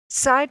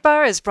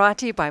Sidebar is brought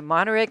to you by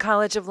Monterey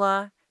College of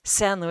Law,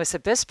 San Luis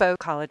Obispo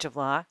College of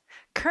Law,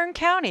 Kern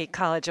County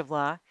College of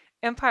Law,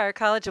 Empire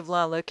College of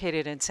Law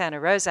located in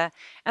Santa Rosa,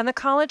 and the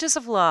Colleges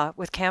of Law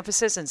with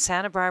campuses in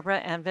Santa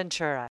Barbara and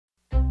Ventura.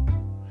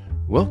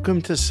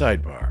 Welcome to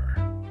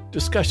Sidebar,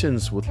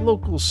 discussions with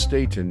local,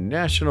 state, and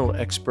national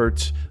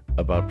experts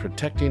about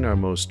protecting our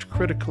most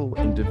critical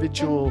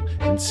individual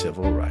and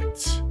civil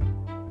rights.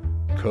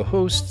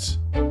 Co-hosts,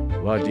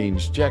 Law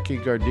Deans Jackie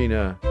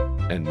Gardina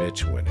and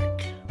Mitch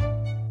Winnick.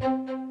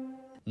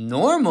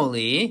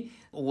 Normally,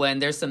 when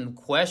there's some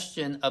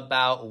question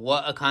about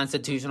what a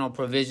constitutional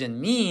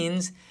provision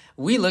means,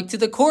 we look to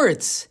the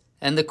courts.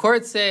 And the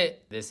courts say,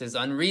 this is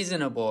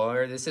unreasonable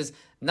or this is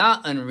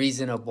not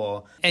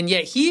unreasonable. And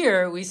yet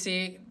here we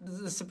see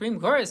the Supreme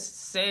Court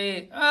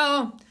say,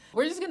 oh,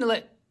 we're just going to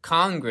let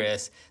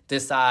Congress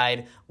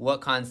decide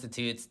what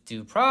constitutes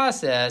due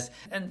process.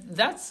 And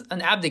that's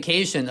an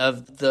abdication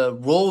of the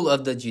role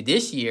of the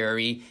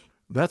judiciary.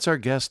 That's our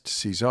guest,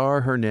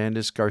 Cesar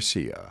Hernández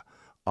Garcia,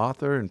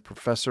 author and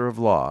professor of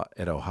law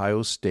at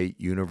Ohio State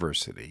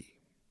University.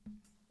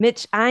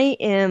 Mitch, I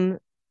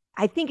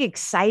think,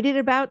 excited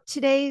about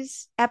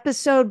today's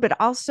episode, but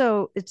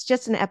also it's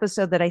just an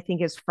episode that I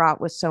think is fraught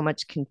with so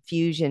much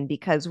confusion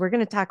because we're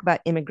going to talk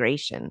about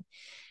immigration.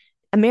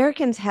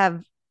 Americans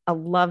have a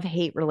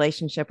love-hate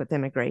relationship with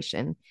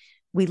immigration.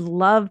 We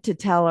love to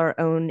tell our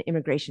own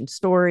immigration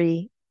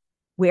story,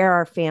 where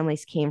our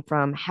families came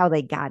from, how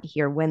they got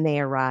here, when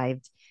they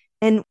arrived.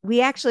 And we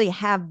actually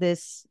have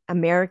this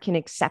American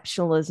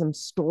exceptionalism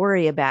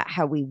story about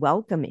how we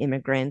welcome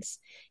immigrants.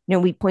 You know,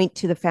 we point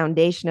to the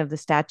foundation of the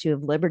Statue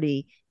of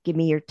Liberty. Give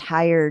me your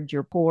tired,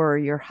 your poor,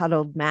 your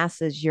huddled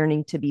masses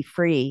yearning to be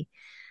free.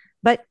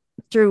 But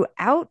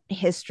throughout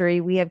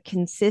history, we have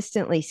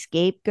consistently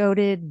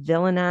scapegoated,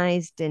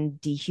 villainized,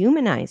 and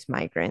dehumanized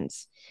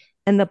migrants.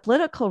 And the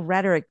political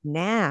rhetoric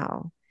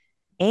now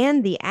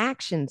and the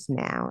actions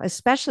now,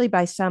 especially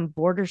by some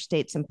border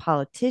states and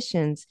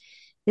politicians,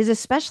 is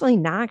especially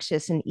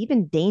noxious and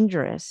even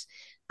dangerous.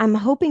 I'm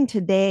hoping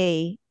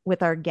today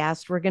with our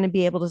guest, we're going to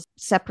be able to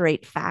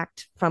separate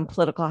fact from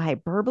political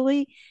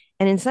hyperbole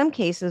and in some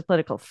cases,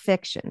 political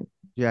fiction.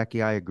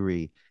 Jackie, I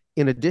agree.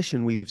 In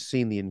addition, we've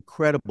seen the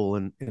incredible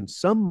and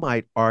some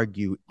might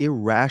argue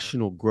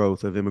irrational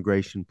growth of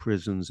immigration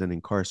prisons and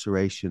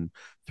incarceration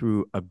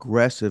through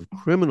aggressive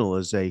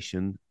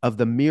criminalization of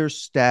the mere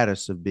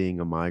status of being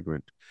a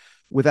migrant,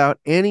 without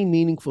any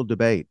meaningful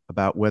debate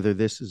about whether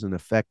this is an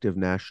effective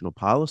national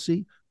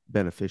policy,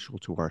 beneficial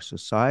to our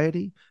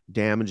society,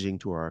 damaging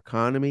to our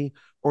economy,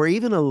 or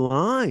even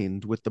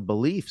aligned with the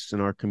beliefs in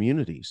our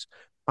communities.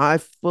 I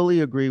fully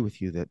agree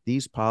with you that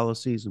these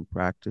policies and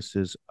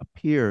practices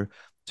appear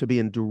to be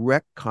in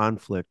direct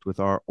conflict with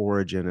our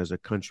origin as a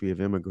country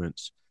of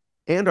immigrants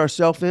and our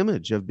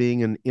self-image of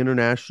being an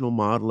international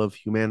model of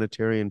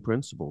humanitarian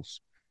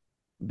principles.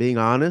 Being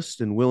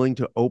honest and willing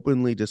to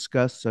openly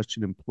discuss such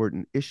an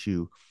important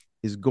issue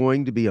is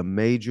going to be a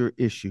major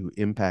issue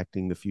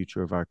impacting the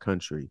future of our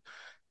country.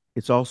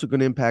 It's also going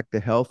to impact the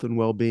health and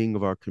well-being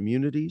of our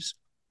communities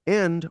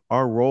and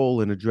our role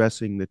in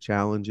addressing the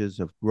challenges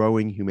of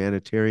growing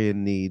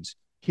humanitarian needs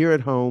here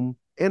at home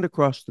and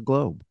across the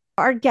globe.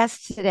 Our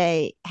guest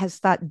today has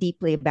thought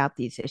deeply about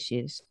these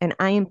issues, and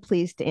I am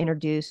pleased to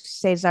introduce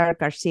Cesar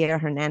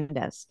García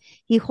Hernández.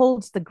 He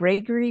holds the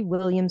Gregory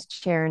Williams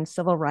Chair in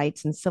Civil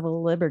Rights and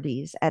Civil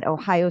Liberties at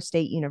Ohio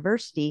State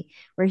University,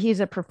 where he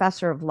is a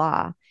professor of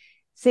law.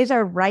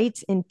 Cesar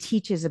writes and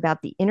teaches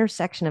about the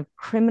intersection of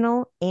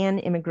criminal and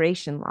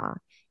immigration law.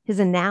 His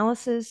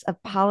analysis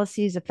of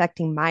policies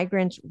affecting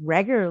migrants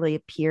regularly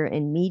appear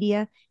in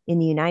media in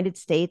the United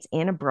States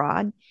and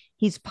abroad.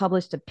 He's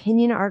published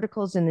opinion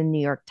articles in the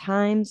New York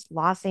Times,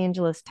 Los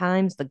Angeles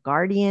Times, The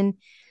Guardian.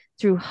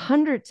 Through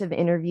hundreds of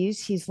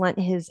interviews, he's lent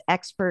his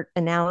expert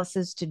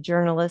analysis to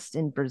journalists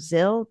in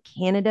Brazil,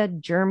 Canada,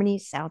 Germany,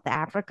 South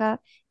Africa,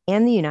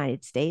 and the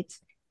United States.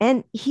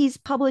 And he's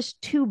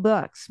published 2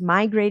 books,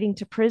 Migrating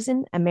to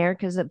Prison,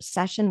 America's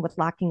Obsession with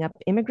Locking Up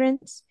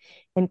Immigrants,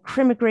 and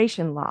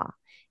Crimmigration Law.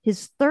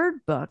 His 3rd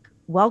book,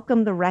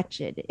 Welcome the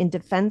Wretched, In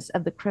Defense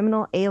of the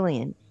Criminal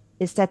Alien,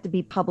 is set to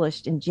be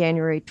published in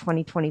January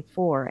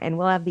 2024, and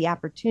we'll have the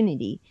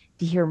opportunity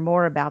to hear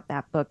more about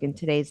that book in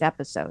today's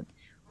episode.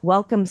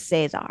 Welcome,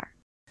 Cesar.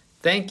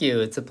 Thank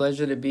you. It's a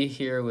pleasure to be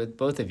here with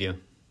both of you.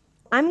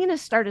 I'm going to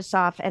start us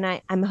off,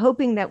 and I'm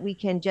hoping that we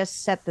can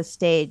just set the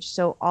stage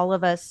so all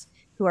of us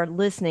who are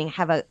listening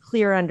have a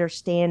clear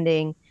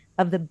understanding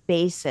of the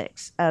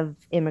basics of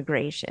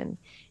immigration.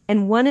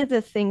 And one of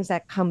the things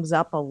that comes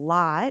up a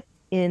lot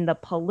in the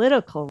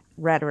political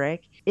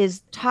rhetoric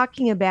is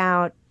talking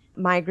about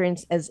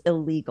migrants as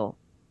illegal,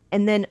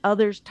 and then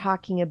others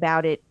talking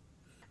about it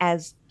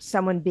as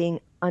someone being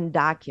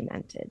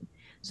undocumented.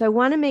 So I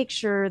want to make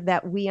sure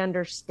that we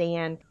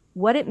understand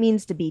what it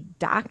means to be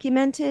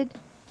documented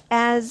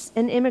as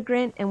an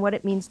immigrant and what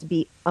it means to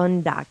be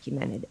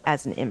undocumented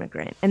as an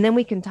immigrant. And then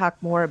we can talk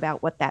more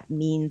about what that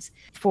means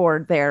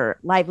for their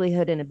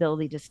livelihood and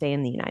ability to stay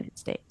in the United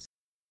States.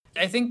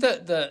 I think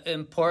that the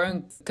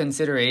important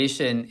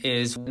consideration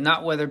is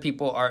not whether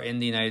people are in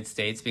the United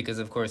States, because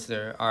of course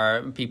there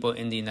are people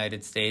in the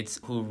United States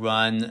who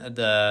run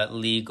the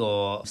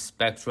legal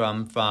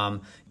spectrum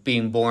from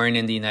being born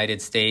in the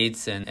United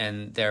States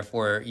and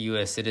therefore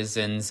U.S.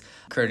 citizens,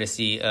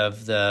 courtesy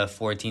of the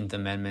 14th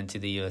Amendment to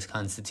the U.S.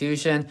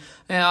 Constitution,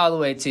 and all the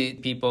way to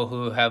people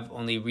who have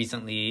only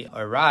recently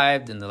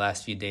arrived in the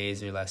last few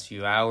days or last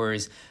few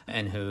hours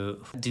and who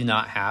do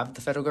not have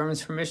the federal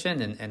government's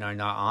permission and are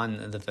not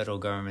on the federal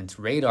government's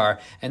radar.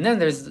 And then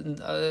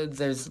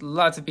there's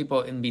lots of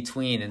people in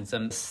between in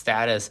some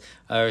status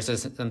or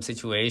some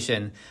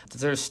situation that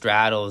sort of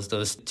straddles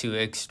those two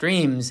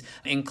extremes,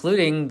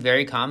 including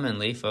very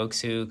commonly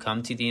folks who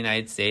come to the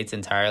United States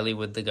entirely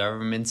with the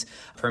government's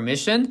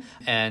permission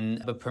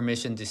and the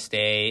permission to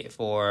stay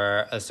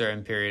for a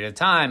certain period of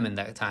time, and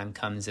that time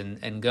comes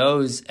and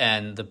goes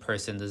and the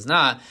person does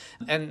not.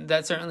 And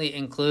that certainly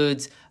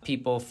includes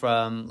people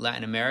from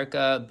Latin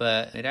America,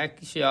 but it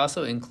actually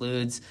also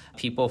includes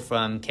people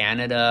from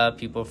Canada,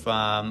 people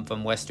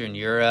from Western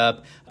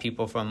Europe,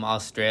 people from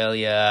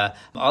Australia.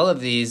 All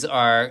of these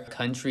are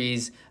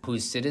countries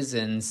whose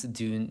citizens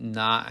do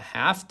not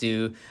have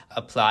to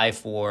apply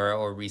for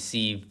or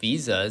receive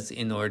visas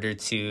in order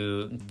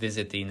to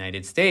visit the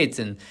United States.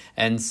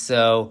 And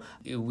so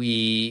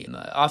we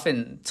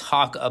often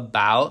talk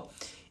about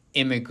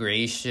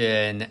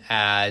immigration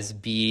as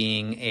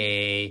being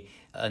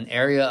an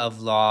area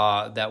of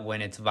law that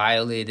when it's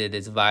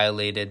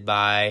violated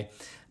by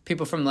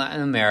people from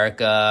Latin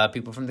America,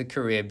 people from the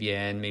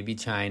Caribbean, maybe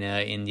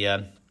China,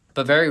 India.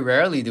 But very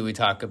rarely do we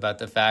talk about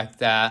the fact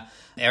that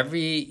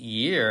every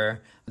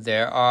year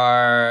there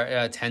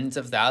are tens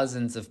of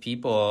thousands of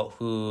people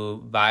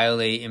who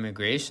violate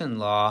immigration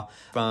law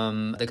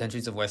from the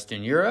countries of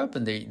Western Europe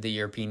and the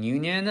European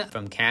Union,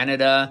 from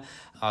Canada,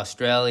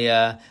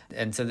 Australia.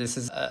 And so this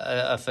is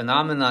a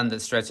phenomenon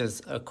that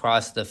stretches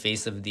across the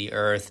face of the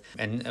earth,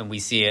 and we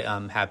see it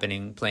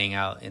playing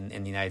out in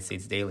the United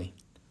States daily.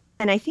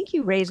 And I think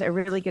you raise a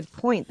really good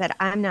point that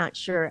I'm not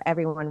sure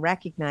everyone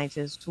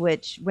recognizes,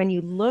 which when you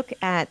look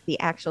at the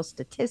actual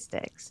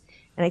statistics,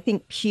 and I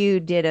think Pew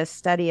did a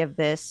study of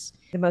this,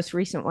 the most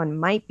recent one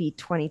might be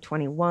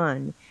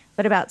 2021,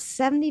 but about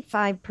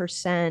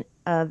 75%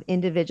 of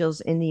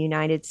individuals in the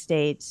United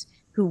States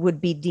who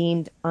would be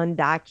deemed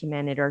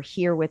undocumented or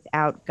here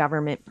without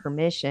government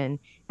permission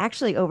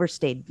actually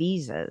overstayed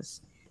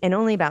visas. And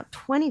only about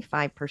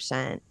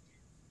 25%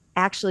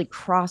 actually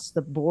crossed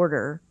the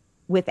border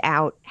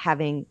without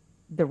having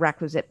the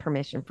requisite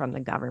permission from the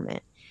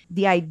government.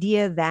 The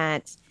idea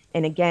that,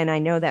 and again, I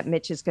know that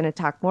Mitch is going to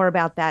talk more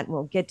about that and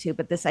we'll get to,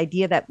 but this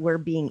idea that we're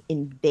being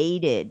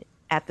invaded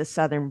at the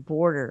southern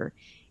border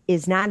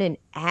is not an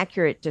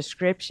accurate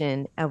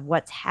description of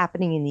what's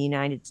happening in the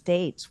United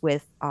States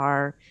with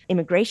our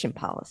immigration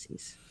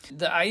policies.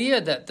 The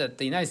idea that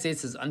the United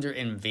States is under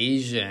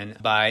invasion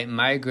by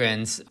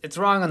migrants, it's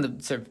wrong on the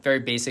sort of very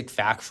basic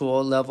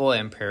factual level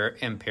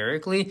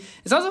empirically.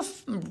 It's also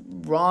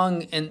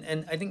wrong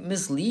and I think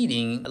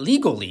misleading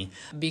legally,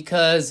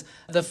 because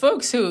the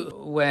folks who,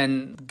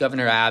 when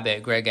Governor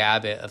Greg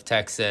Abbott of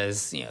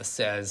Texas,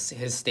 says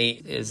his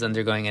state is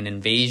undergoing an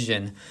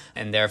invasion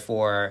and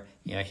therefore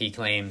he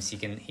claims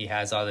he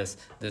has all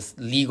this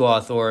legal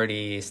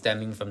authority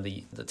stemming from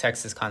the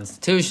Texas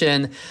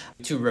Constitution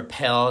to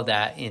repel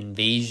that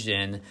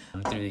invasion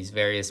through these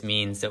various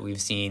means that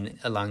we've seen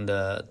along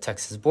the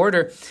Texas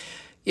border.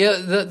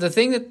 The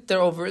thing that they're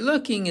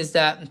overlooking is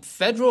that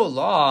federal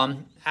law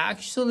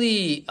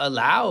actually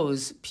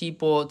allows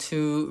people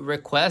to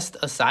request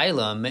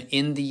asylum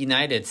in the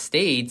United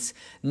States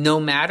no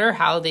matter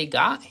how they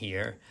got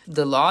here.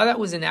 The law that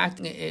was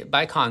enacted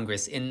by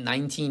Congress in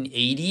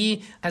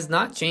 1980 has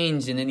not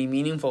changed in any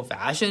meaningful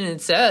fashion.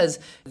 It says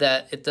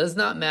that it does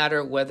not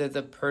matter whether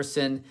the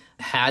person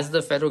has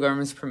the federal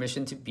government's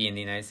permission to be in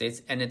the United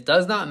States, and it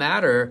does not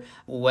matter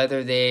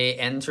whether they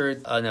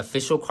entered an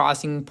official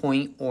crossing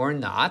point or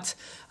not.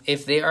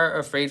 If they are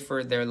afraid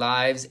for their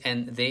lives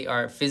and they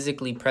are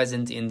physically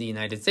present in the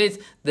United States,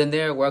 then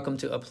they are welcome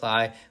to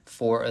apply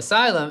for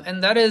asylum.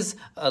 And that is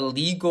a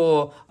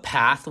legal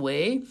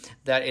pathway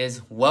that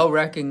is well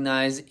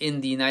recognized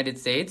in the United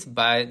States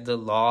by the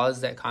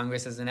laws that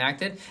Congress has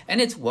enacted. And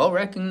it's well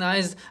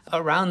recognized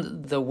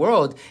around the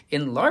world,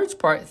 in large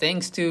part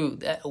thanks to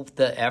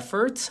the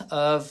efforts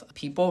of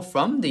people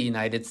from the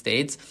United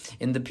States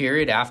in the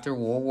period after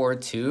World War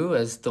II,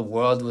 as the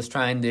world was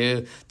trying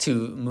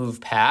to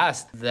move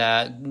past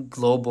that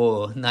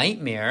global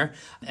nightmare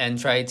and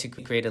try to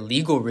create a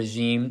legal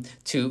regime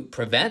to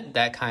prevent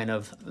that kind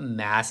of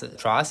mass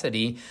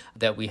atrocity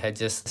that we had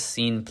just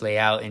seen play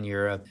out in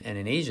Europe and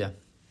in Asia.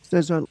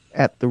 Cesar,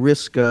 at the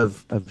risk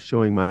of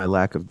showing my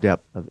lack of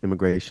depth of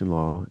immigration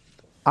law,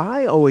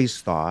 I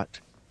always thought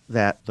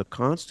that the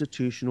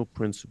constitutional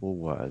principle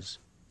was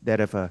that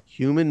if a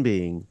human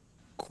being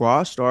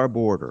crossed our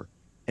border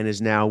and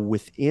is now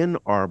within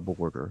our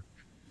border,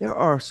 there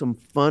are some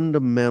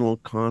fundamental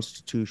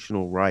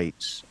constitutional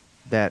rights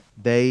that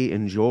they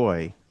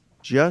enjoy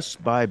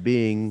just by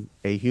being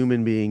a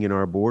human being in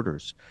our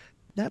borders.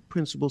 that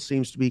principle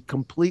seems to be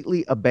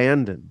completely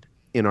abandoned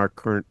in our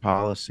current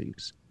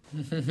policies.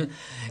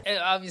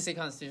 Obviously,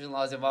 constitutional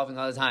law is evolving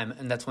all the time,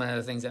 and that's one of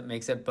the things that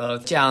makes it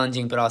both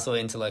challenging but also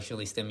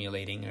intellectually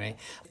stimulating, right?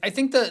 I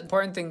think the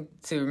important thing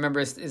to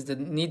remember is the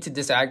need to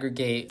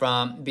disaggregate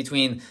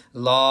between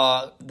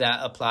law that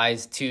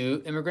applies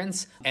to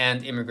immigrants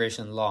and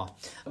immigration law.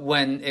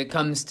 When it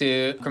comes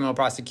to criminal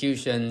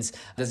prosecutions,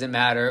 it doesn't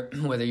matter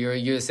whether you're a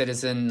U.S.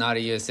 citizen, not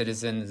a U.S.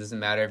 citizen. It doesn't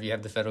matter if you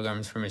have the federal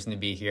government's permission to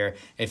be here.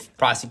 If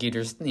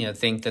prosecutors,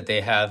 think that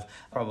they have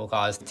probable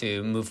cause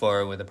to move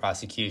forward with a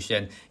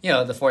prosecution,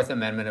 the Fourth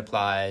Amendment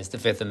applies, the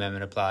Fifth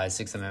Amendment applies,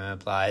 Sixth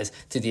Amendment applies,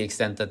 to the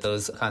extent that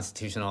those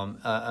constitutional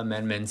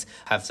amendments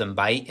have some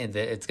bite, and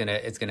that it's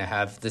gonna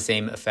have the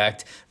same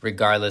effect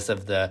regardless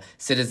of the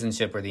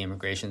citizenship or the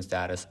immigration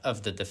status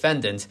of the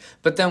defendant.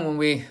 But then when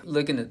we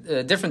look in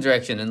a different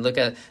direction and look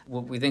at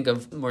what we think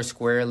of more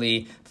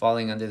squarely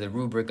falling under the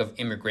rubric of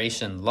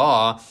immigration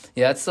law,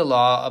 that's the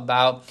law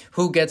about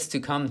who gets to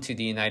come to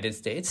the United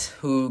States,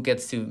 who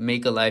gets to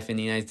make a life in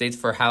the United States,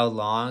 for how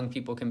long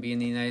people can be in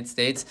the United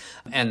States,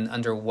 and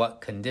under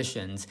what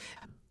conditions.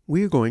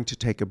 We are going to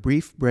take a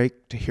brief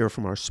break to hear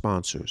from our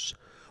sponsors.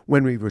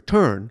 When we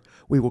return,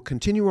 we will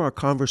continue our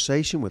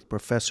conversation with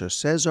Professor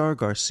Cesar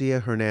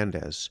García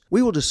Hernández.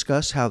 We will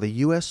discuss how the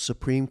U.S.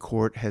 Supreme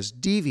Court has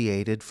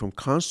deviated from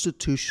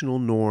constitutional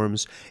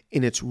norms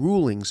in its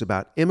rulings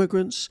about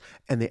immigrants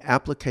and the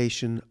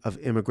application of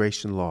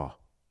immigration law.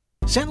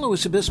 San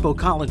Luis Obispo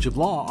College of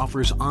Law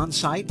offers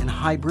on-site and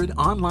hybrid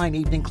online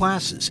evening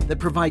classes that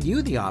provide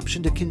you the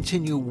option to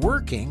continue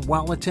working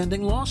while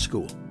attending law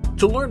school.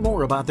 To learn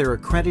more about their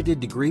accredited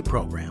degree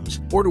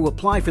programs or to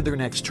apply for their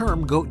next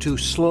term, go to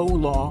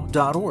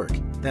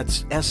slowlaw.org.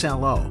 That's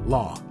SLO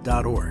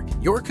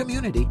law.org. Your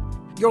community,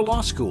 your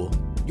law school,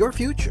 your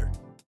future.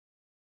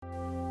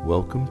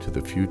 Welcome to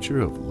the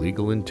future of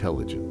legal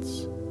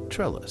intelligence.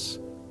 Trellis,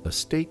 a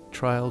state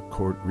trial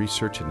court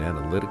research and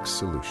analytics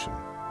solution.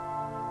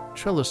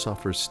 Trellis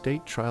offers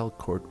state trial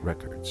court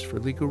records for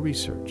legal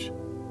research,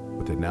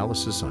 with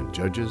analysis on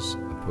judges,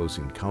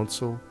 opposing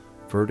counsel,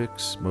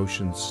 verdicts,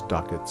 motions,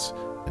 dockets,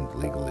 and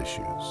legal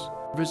issues.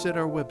 Visit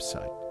our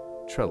website,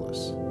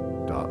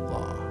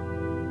 trellis.law.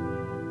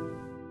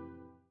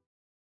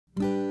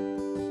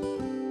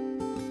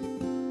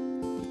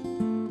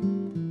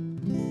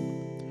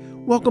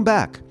 Welcome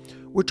back.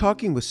 We're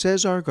talking with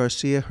Cesar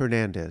García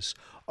Hernández,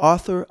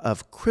 author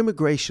of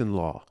Criminalize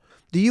Law.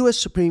 The U.S.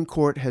 Supreme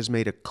Court has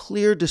made a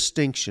clear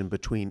distinction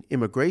between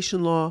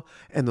immigration law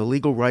and the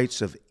legal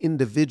rights of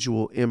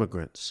individual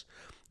immigrants.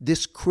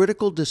 This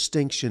critical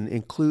distinction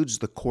includes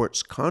the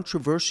court's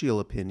controversial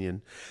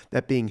opinion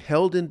that being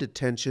held in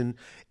detention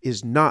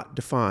is not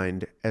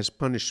defined as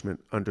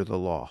punishment under the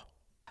law.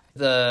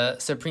 The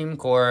Supreme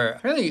Court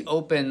really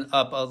opened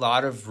up a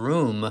lot of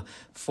room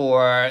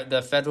for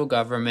the federal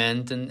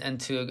government and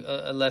to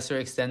a lesser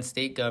extent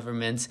state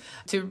governments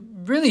to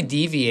really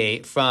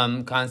deviate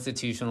from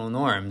constitutional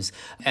norms.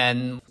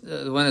 And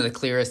one of the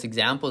clearest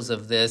examples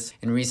of this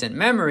in recent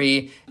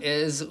memory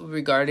is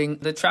regarding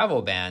the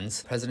travel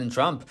bans. President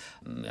Trump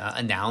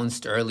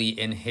announced early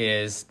in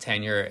his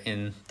tenure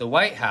in the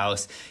White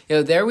House.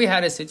 There we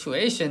had a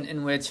situation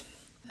in which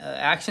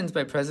actions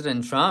by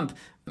President Trump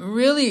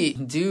really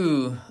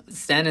do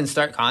stand in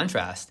stark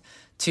contrast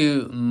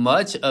to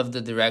much of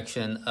the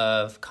direction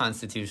of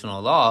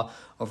constitutional law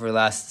over the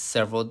last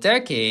several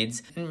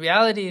decades. In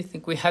reality, I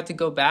think we have to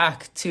go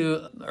back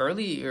to an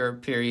earlier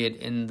period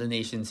in the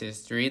nation's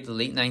history, the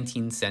late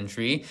 19th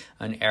century,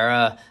 an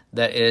era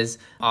that is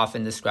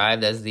often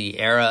described as the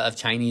era of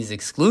Chinese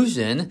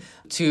exclusion,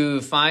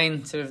 to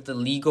find sort of the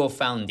legal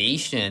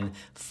foundation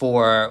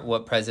for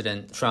what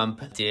President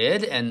Trump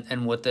did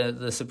and what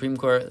the Supreme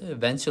Court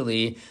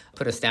eventually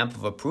put a stamp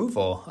of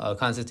approval, a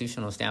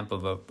constitutional stamp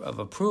of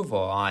approval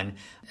on.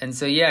 And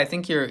so, I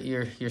think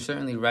you're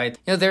certainly right.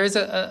 There is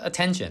a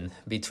tension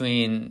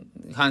between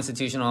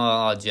constitutional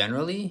law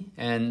generally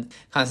and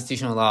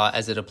constitutional law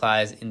as it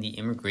applies in the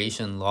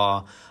immigration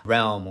law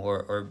realm,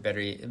 or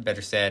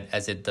better said,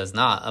 as it does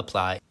not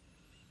apply.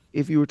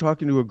 If you were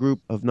talking to a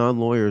group of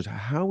non-lawyers,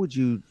 how would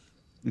you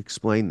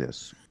explain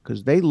this?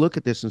 Because they look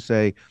at this and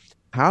say,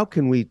 how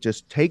can we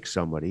just take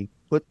somebody,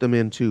 put them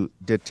into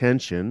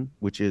detention,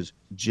 which is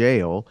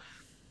jail,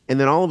 and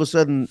then all of a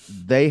sudden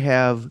they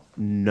have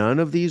none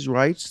of these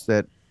rights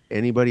that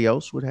anybody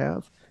else would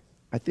have?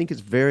 I think it's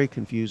very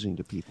confusing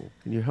to people.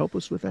 Can you help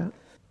us with that?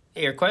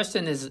 Your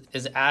question is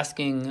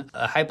asking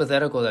a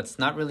hypothetical that's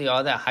not really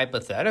all that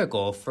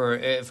hypothetical. For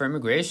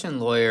immigration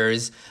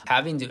lawyers,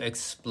 having to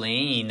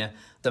explain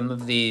some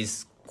of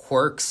these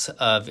quirks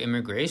of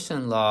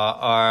immigration law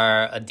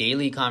are a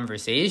daily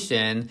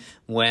conversation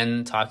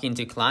when talking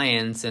to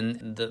clients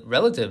and the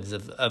relatives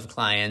of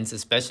clients,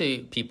 especially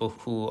people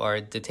who are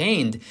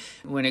detained.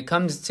 When it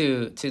comes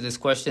to this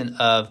question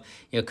of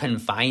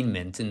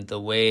confinement and the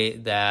way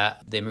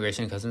that the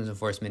Immigration and Customs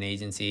Enforcement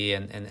Agency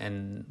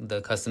and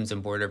the Customs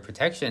and Border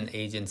Protection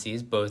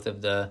agencies, both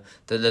of the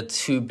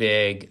two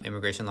big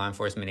immigration law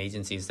enforcement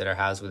agencies that are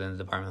housed within the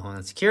Department of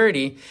Homeland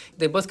Security,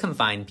 they both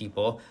confine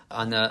people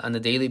on a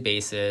daily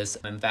basis.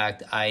 In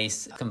fact,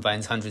 ICE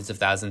confines hundreds of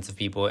thousands of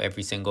people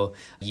every single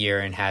year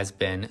and has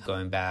been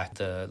going back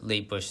to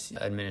late Bush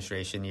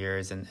administration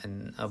years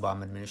and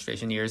Obama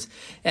administration years.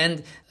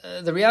 And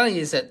the reality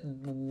is that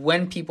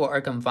when people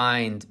are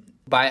confined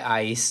by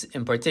ICE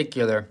in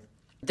particular,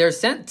 they're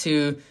sent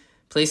to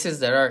places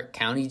that are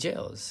county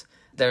jails.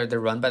 They're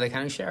run by the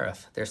county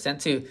sheriff. They're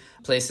sent to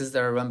places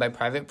that are run by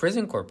private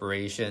prison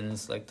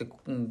corporations like the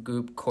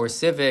group Core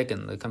Civic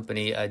and the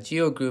company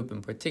Geo Group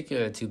in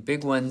particular, two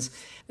big ones.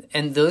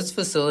 And those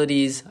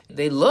facilities,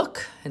 they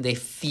look and they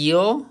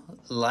feel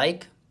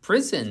like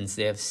prisons.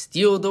 They have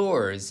steel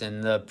doors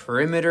and the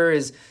perimeter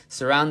is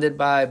surrounded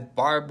by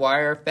barbed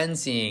wire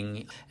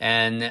fencing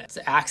and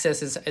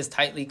access is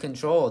tightly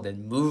controlled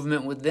and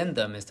movement within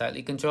them is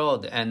tightly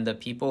controlled. And the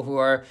people who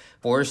are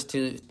forced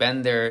to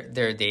spend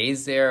their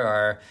days there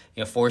are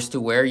forced to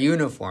wear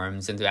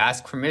uniforms and to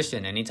ask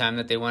permission anytime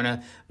that they want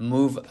to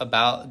move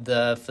about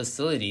the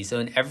facility. So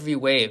in every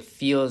way, it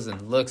feels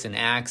and looks and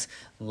acts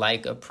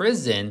like a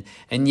prison.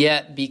 And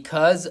yet,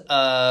 because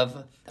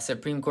of a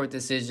Supreme Court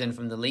decision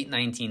from the late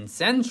 19th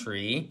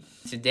century,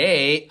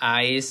 today,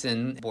 ICE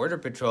and Border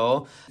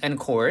Patrol and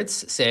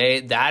courts say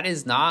that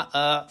is not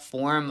a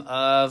form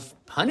of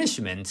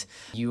punishment.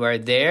 You are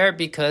there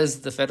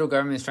because the federal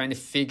government is trying to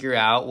figure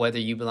out whether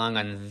you belong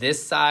on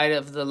this side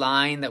of the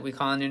line that we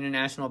call an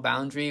international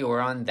boundary or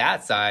on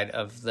that side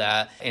of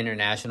that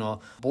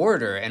international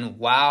border. And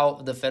while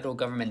the federal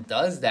government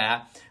does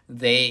that,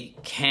 they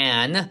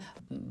can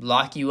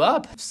lock you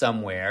up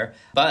somewhere,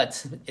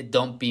 but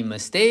don't be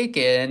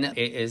mistaken,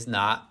 it is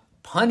not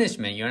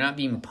punishment. You're not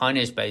being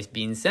punished by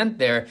being sent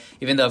there,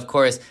 even though, of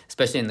course,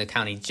 especially in the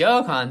county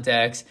jail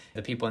context,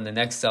 the people in the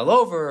next cell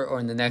over or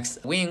in the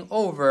next wing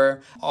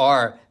over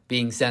are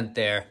being sent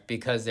there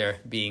because they're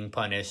being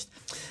punished.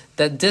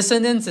 The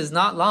dissonance is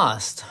not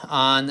lost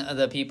on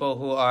the people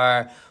who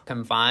are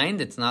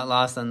confined. It's not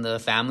lost on the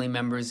family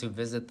members who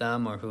visit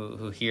them or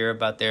who hear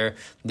about their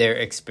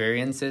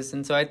experiences.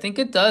 And so I think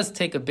it does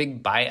take a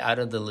big bite out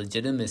of the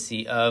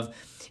legitimacy of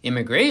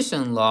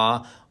immigration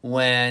law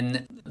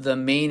when the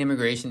main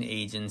immigration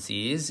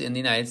agencies in the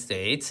United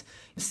States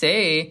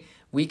say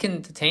we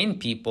can detain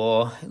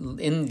people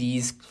in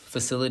these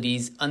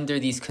facilities under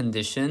these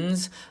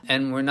conditions,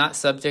 and we're not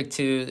subject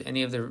to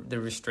any of the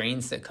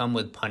restraints that come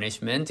with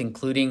punishment,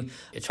 including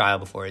a trial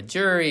before a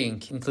jury,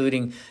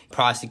 including a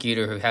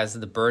prosecutor who has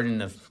the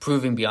burden of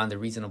proving beyond a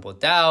reasonable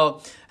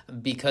doubt,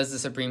 because the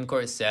Supreme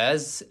Court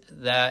says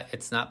that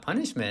it's not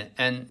punishment.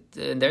 And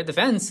in their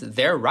defense,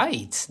 they're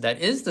right. That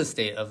is the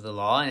state of the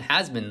law and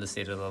has been the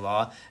state of the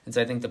law. And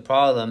so I think the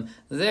problem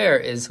there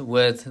is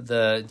with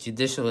the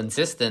judicial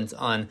insistence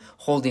on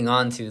holding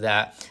on to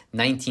that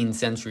 19th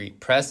century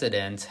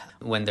precedent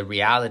when the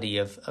reality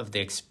of the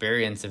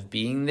experience of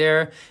being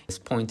there is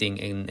pointing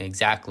in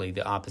exactly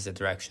the opposite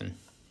direction.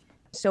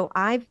 So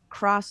I've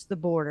crossed the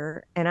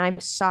border and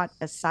I've sought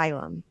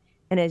asylum.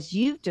 And as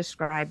you've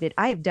described it,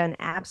 I have done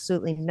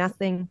absolutely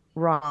nothing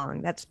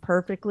wrong. That's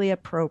perfectly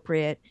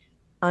appropriate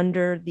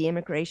under the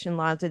immigration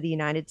laws of the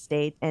United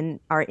States and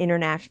our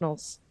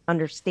international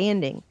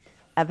understanding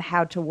of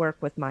how to work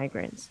with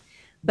migrants.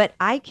 But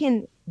I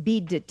can be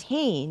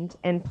detained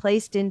and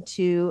placed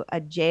into a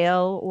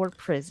jail or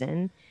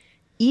prison,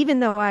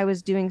 even though I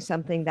was doing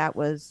something that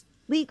was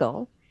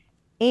legal,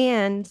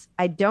 and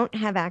I don't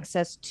have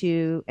access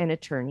to an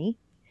attorney.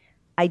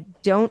 I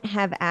don't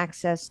have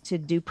access to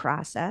due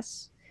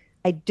process.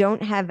 I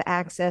don't have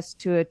access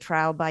to a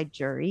trial by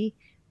jury.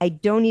 I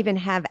don't even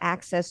have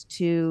access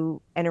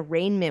to an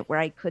arraignment where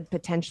I could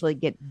potentially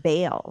get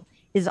bail.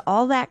 Is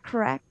all that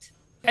correct?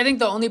 I think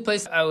the only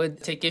place I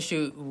would take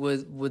issue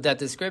with that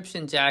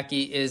description,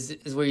 Jackie, is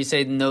where you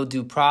say no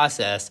due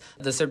process.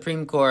 The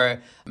Supreme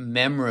Court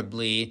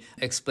memorably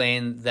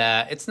explained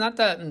that it's not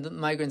that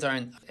migrants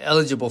aren't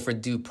eligible for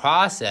due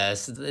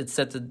process. It's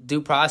that the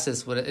due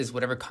process is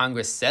whatever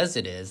Congress says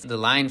it is. The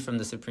line from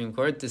the Supreme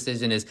Court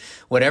decision is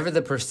whatever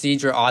the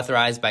procedure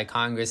authorized by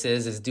Congress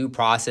is due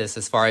process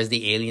as far as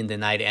the alien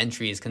denied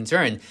entry is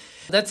concerned.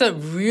 That's a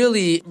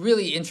really,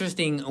 really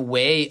interesting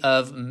way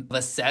of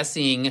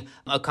assessing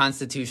a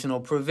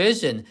constitutional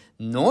provision.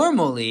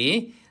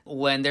 Normally,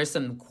 when there's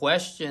some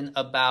question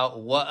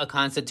about what a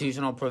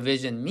constitutional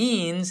provision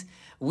means,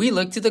 we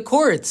look to the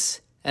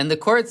courts. And the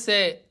courts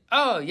say,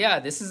 oh, yeah,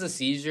 this is a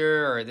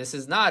seizure, or this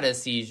is not a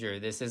seizure.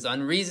 This is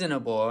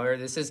unreasonable, or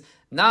this is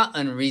not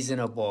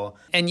unreasonable.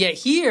 And yet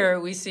here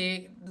we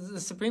see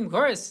the Supreme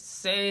Court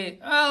say,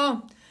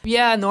 oh,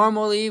 yeah,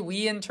 normally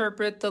we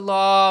interpret the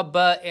law,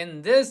 but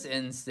in this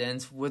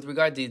instance, with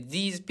regard to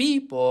these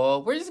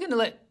people, we're just going to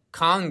let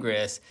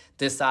Congress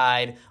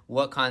decide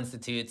what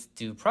constitutes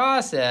due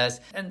process.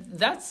 And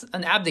that's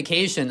an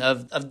abdication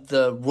of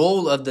the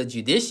role of the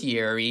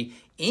judiciary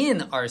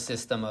in our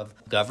system of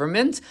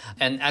government.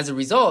 And as a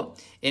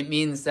result, it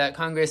means that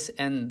Congress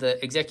and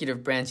the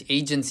executive branch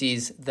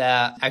agencies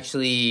that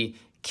actually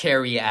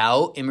carry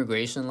out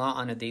immigration law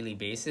on a daily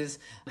basis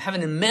have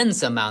an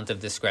immense amount of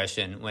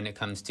discretion when it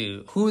comes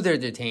to who they're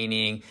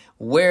detaining,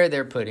 where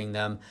they're putting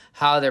them,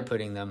 how they're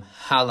putting them,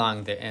 how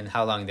long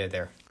they're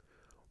there.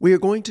 We are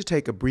going to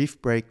take a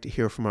brief break to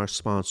hear from our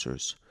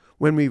sponsors.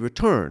 When we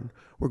return,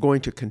 we're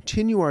going to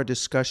continue our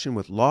discussion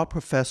with law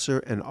professor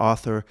and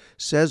author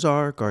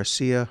Cesar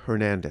García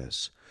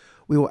Hernández.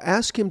 We will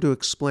ask him to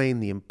explain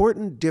the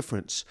important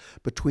difference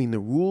between the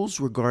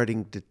rules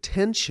regarding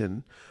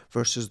detention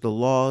versus the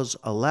laws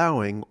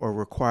allowing or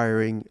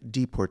requiring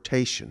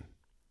deportation.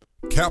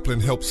 Kaplan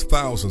helps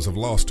thousands of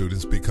law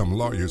students become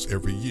lawyers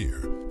every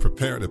year.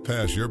 Prepare to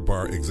pass your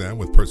bar exam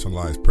with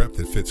personalized prep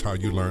that fits how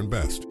you learn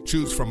best.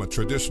 Choose from a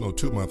traditional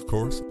 2-month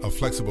course, a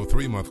flexible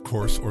 3-month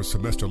course, or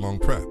semester-long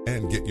prep,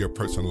 and get your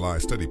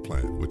personalized study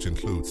plan, which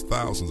includes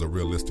thousands of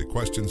realistic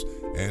questions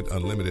and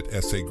unlimited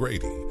essay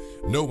grading.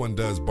 No one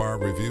does bar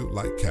review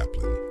like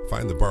Kaplan.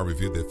 Find the bar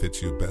review that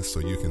fits you best so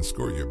you can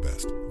score your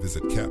best.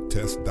 Visit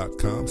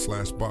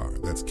captest.com/bar.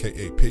 That's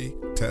KAP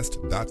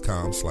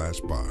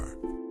test.com/bar.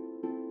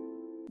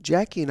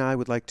 Jackie and I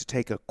would like to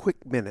take a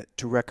quick minute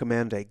to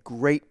recommend a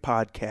great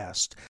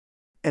podcast.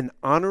 An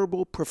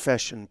Honorable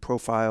Profession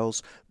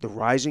profiles the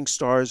rising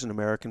stars in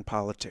American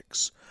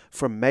politics.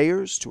 From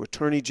mayors to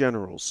attorney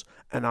generals,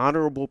 An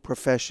Honorable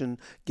Profession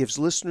gives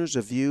listeners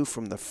a view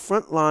from the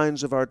front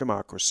lines of our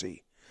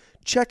democracy.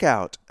 Check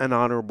out An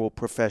Honorable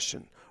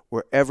Profession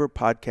wherever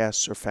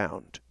podcasts are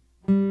found.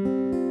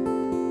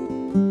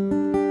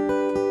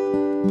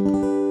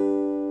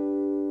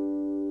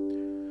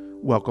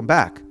 Welcome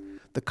back.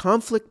 The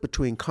conflict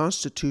between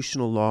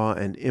constitutional law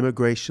and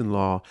immigration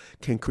law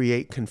can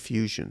create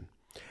confusion,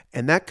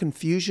 and that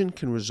confusion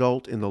can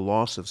result in the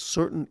loss of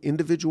certain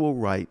individual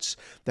rights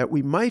that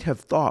we might have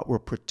thought were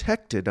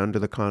protected under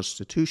the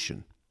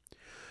Constitution.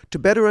 To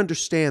better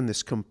understand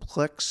this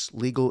complex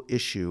legal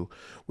issue,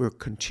 we're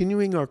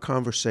continuing our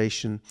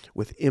conversation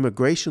with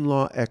immigration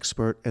law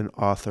expert and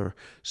author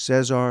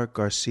Cesar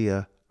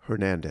García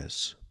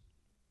Hernández.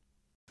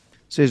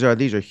 Cesar,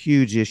 these are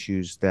huge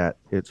issues that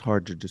it's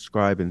hard to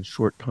describe in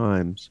short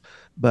times,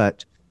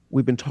 but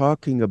we've been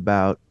talking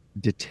about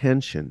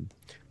detention.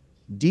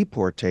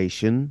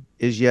 Deportation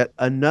is yet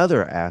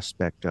another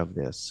aspect of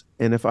this.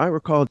 And if I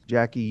recall,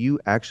 Jackie,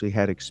 you actually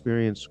had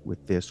experience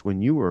with this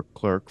when you were a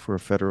clerk for a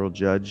federal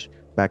judge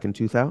back in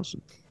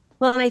 2000.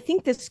 Well, and I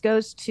think this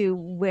goes to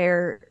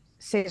where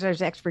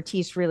Cesar's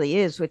expertise really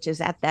is, which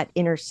is at that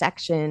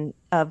intersection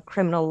of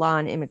criminal law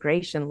and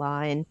immigration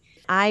law. And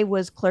I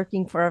was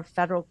clerking for a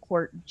federal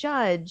court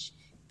judge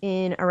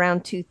in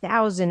around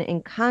 2000,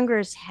 and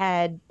Congress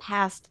had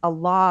passed a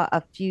law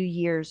a few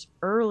years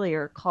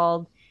earlier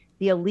called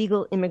the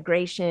Illegal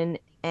Immigration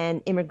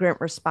and Immigrant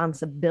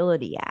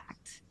Responsibility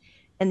Act.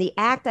 And the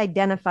act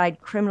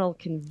identified criminal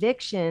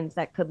convictions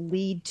that could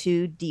lead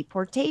to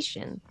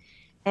deportation.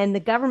 And the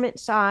government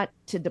sought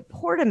to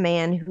deport a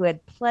man who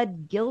had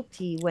pled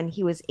guilty when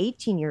he was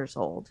 18 years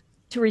old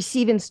to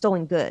receiving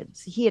stolen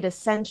goods. He had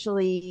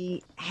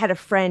essentially had a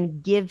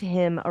friend give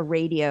him a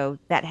radio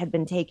that had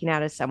been taken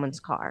out of someone's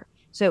car.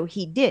 So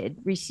he did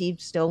receive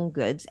stolen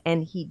goods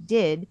and he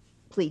did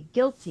plead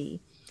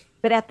guilty.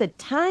 But at the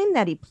time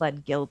that he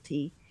pled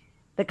guilty,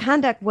 the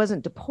conduct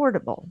wasn't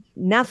deportable.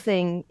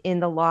 Nothing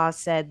in the law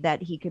said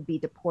that he could be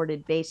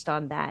deported based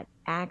on that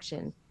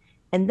action.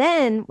 And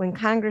then when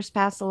Congress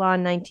passed the law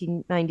in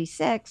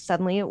 1996,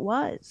 suddenly it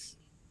was.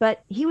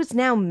 But he was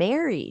now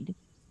married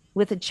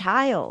with a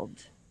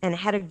child and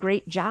had a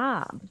great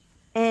job.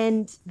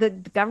 And the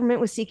government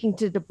was seeking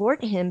to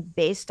deport him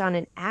based on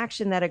an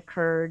action that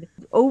occurred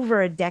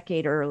over a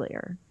decade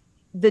earlier.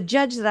 The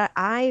judge that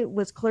I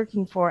was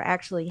clerking for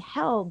actually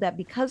held that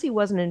because he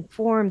wasn't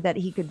informed that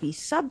he could be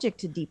subject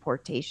to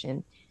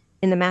deportation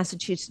in the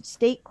Massachusetts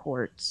state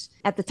courts,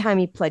 at the time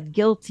he pled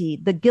guilty,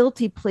 the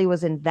guilty plea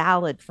was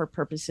invalid for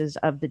purposes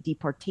of the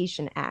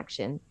deportation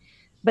action.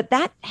 But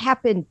that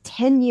happened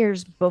 10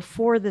 years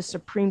before the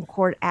Supreme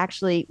Court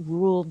actually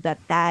ruled that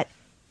that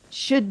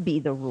should be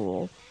the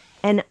rule.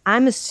 And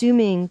I'm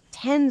assuming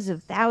tens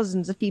of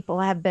thousands of people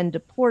have been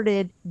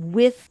deported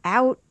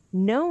without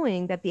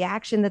knowing that the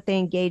action that they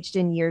engaged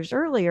in years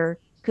earlier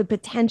could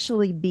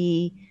potentially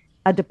be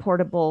a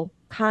deportable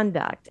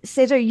conduct.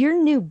 Cesar, your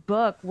new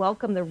book,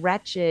 Welcome the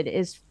Wretched,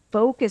 is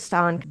focused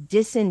on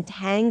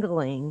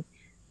disentangling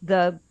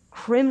the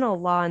criminal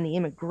law and the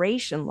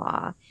immigration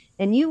law.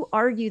 And you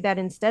argue that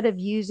instead of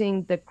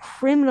using the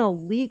criminal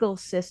legal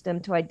system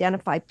to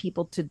identify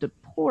people to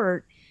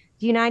deport,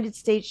 the United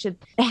States should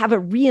have a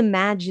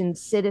reimagined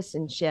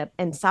citizenship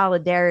and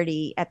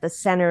solidarity at the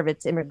center of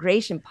its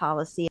immigration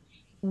policy.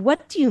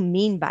 What do you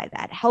mean by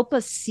that? Help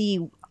us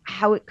see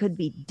how it could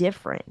be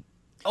different.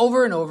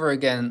 Over and over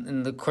again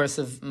in the course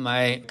of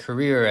my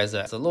career as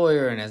a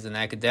lawyer and as an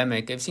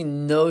academic, I've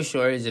seen no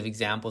shortage of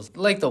examples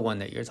like the one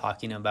that you're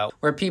talking about,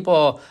 where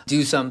people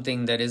do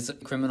something that is a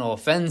criminal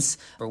offense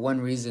for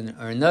one reason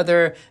or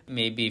another,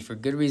 maybe for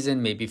good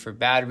reason, maybe for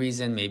bad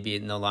reason, maybe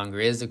it no longer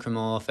is a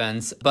criminal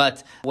offense.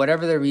 But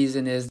whatever the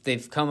reason is,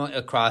 they've come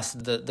across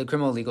the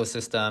criminal legal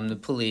system, the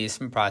police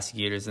and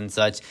prosecutors and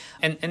such.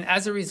 And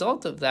as a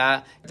result of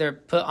that, they're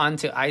put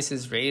onto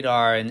ICE's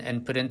radar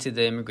and put into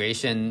the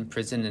immigration,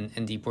 prison,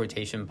 and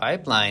deportation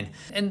pipeline.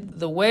 And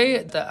the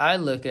way that I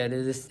look at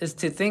it is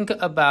to think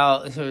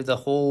about sort of the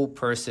whole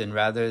person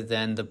rather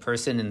than the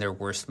person in their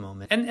worst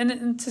moment.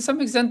 And to some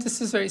extent,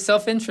 this is very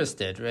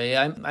self-interested, right?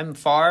 I'm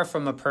far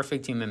from a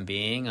perfect human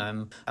being.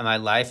 My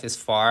life is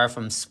far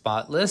from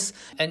spotless.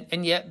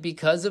 And yet,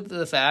 because of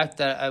the fact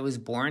that I was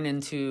born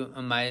into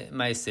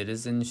my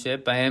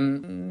citizenship, I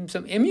am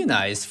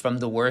immunized from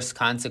the worst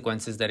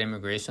consequences that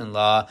immigration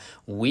law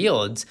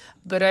wields.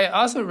 But I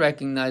also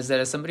recognize that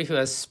as somebody who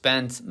has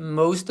spent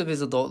most of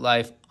his adult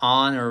life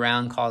on or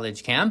around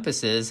college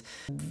campuses,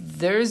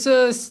 there's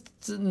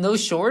no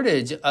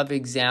shortage of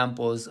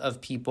examples of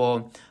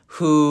people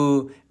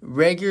who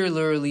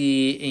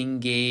regularly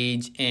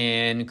engage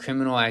in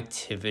criminal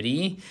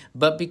activity,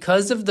 but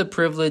because of the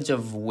privilege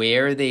of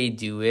where they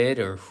do it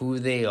or who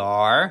they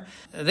are,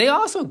 they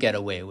also get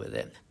away with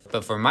it.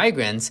 But for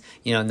migrants,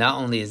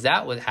 not only is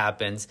that what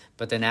happens,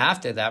 but then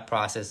after that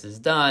process is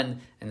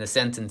done and the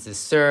sentence is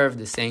served,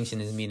 the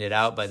sanction is meted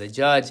out by the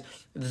judge,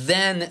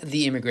 then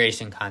the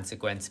immigration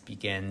consequence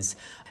begins.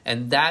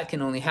 And that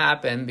can only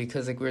happen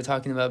because, like we were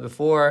talking about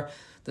before,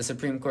 the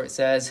Supreme Court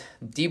says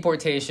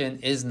deportation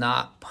is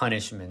not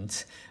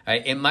punishment.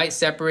 Right? It might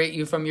separate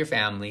you from your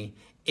family.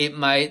 It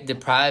might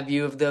deprive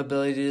you of the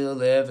ability to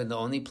live in the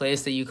only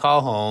place that you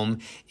call home.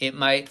 It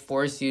might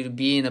force you to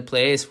be in a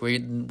place where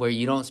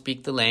you don't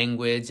speak the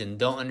language and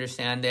don't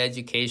understand the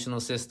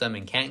educational system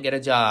and can't get a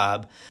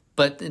job.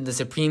 But in the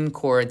Supreme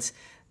Court's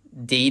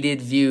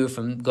dated view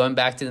from going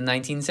back to the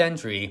 19th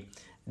century,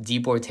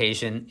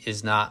 deportation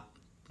is not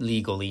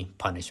legally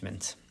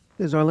punishment.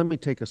 Cesar, let me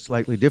take a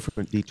slightly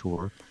different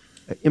detour.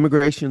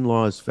 Immigration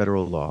law is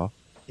federal law,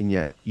 and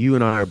yet you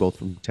and I are both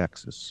from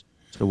Texas.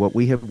 So what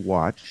we have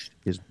watched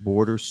is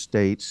border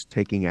states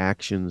taking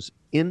actions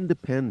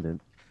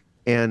independent,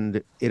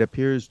 and it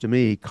appears to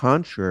me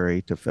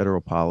contrary to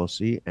federal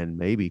policy and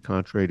maybe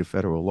contrary to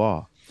federal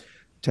law.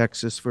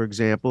 Texas, for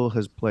example,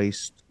 has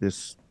placed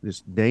this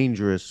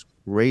dangerous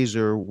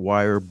razor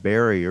wire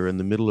barrier in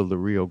the middle of the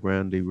Rio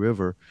Grande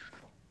River.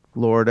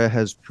 Florida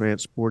has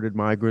transported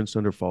migrants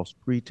under false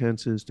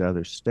pretenses to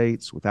other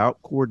states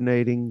without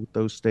coordinating with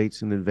those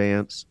states in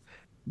advance.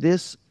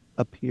 This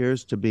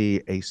appears to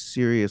be a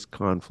serious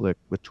conflict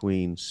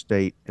between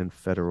state and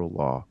federal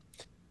law.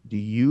 Do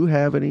you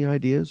have any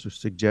ideas or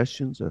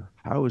suggestions of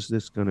how is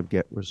this going to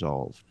get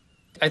resolved?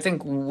 I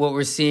think what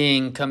we're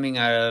seeing coming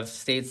out of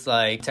states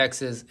like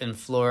Texas and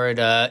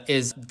Florida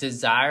is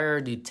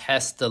desire to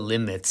test the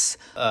limits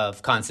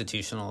of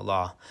constitutional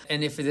law.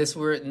 And if this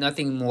were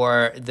nothing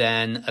more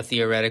than a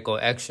theoretical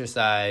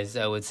exercise,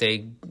 I would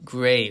say,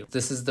 great.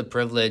 This is the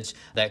privilege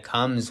that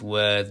comes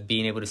with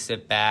being able to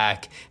sit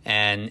back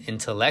and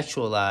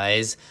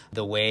intellectualize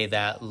the way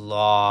that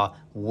law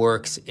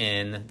works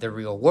in the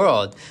real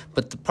world.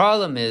 But the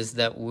problem is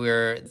that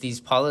these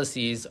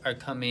policies are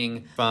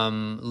coming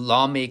from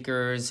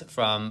lawmakers,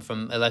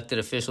 from elected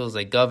officials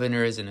like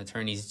governors and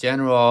attorneys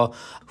general,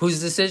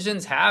 whose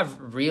decisions have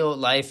real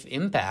life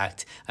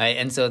impact.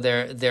 And so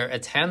their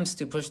attempts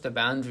to push the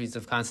boundaries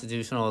of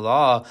constitutional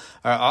law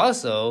are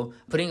also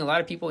putting a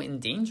lot of people in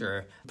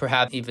danger,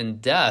 perhaps even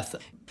death.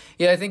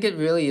 Yeah, I think it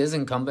really is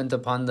incumbent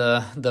upon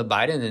the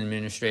Biden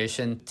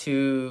administration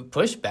to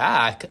push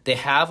back. They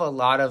have a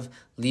lot of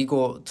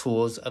legal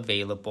tools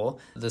available.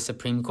 The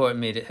Supreme Court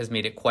has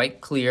made it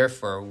quite clear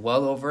for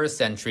well over a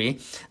century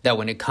that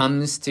when it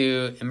comes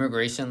to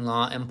immigration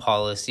law and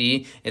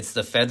policy, it's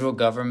the federal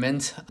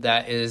government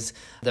that is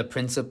the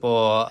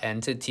principal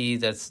entity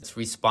that's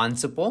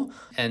responsible.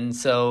 And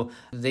so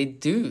they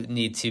do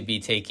need to be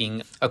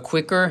taking a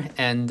quicker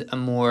and a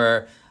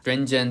more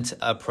stringent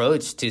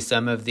approach to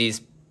some of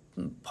these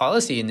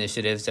policy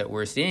initiatives that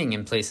we're seeing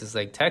in places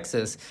like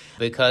Texas,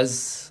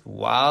 because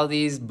while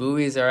these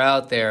buoys are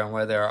out there and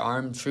where there are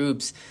armed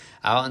troops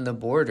out on the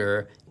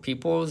border,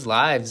 people's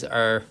lives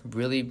are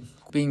really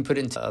being put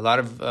into a lot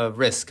of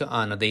risk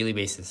on a daily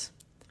basis.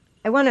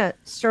 I want to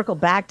circle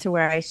back to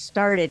where I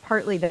started,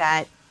 partly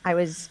that I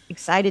was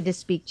excited to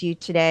speak to you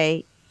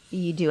today.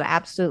 You do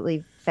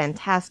absolutely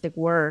fantastic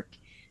work,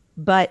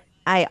 but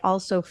I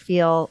also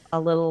feel a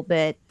little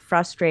bit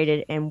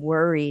frustrated and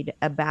worried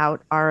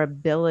about our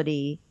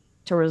ability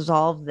to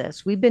resolve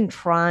this. We've been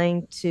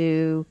trying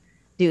to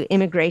do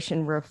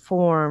immigration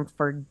reform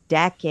for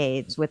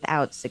decades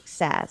without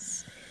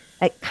success.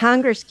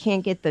 Congress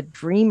can't get the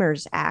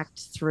Dreamers Act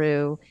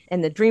through.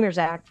 And the Dreamers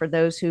Act, for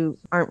those who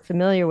aren't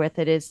familiar with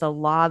it, is the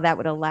law that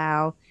would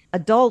allow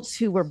adults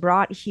who were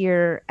brought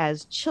here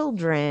as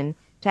children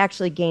to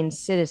actually gain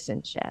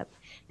citizenship.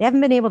 They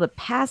haven't been able to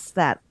pass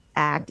that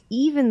Act,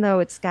 even though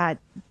it's got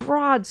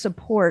broad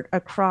support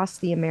across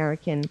the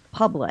American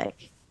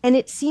public. And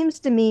it seems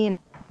to me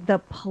the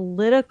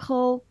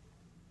political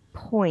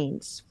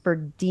points for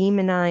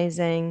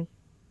demonizing,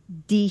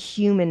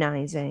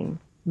 dehumanizing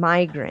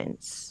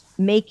migrants,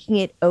 making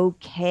it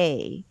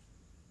okay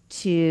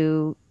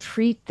to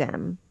treat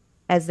them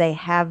as they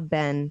have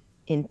been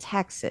in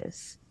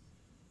Texas,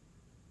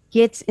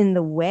 gets in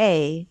the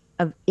way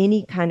of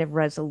any kind of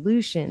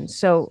resolution.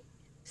 So,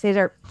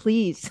 Cesar,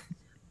 please,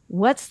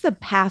 what's the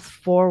path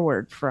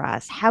forward for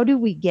us? How do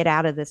we get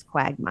out of this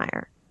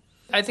quagmire?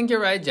 I think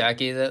you're right,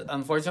 Jackie, that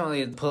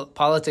unfortunately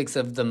politics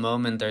of the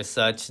moment are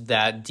such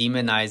that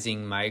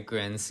demonizing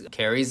migrants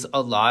carries a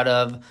lot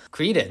of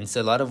credence,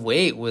 a lot of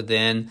weight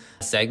within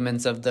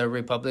segments of the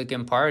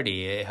Republican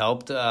Party. It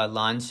helped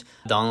launch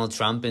Donald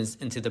Trump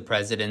into the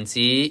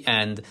presidency,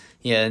 and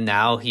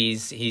now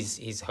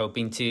he's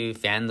hoping to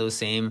fan those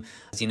same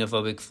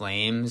xenophobic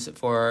flames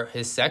for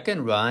his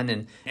second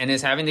run, and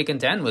is having to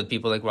contend with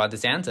people like Ron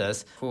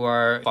DeSantis, who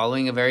are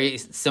following a very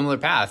similar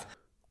path.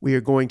 We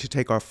are going to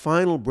take our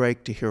final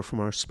break to hear from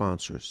our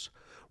sponsors.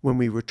 When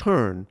we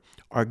return,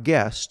 our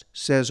guest,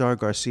 Cesar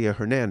García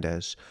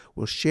Hernández,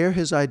 will share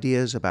his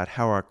ideas about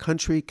how our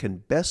country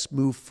can best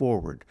move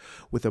forward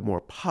with a more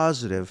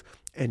positive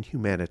and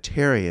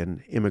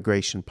humanitarian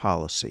immigration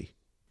policy.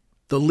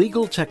 The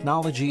Legal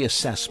Technology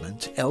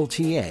Assessment,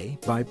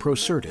 LTA, by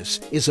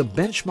Procertus is a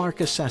benchmark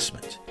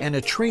assessment and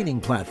a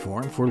training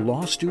platform for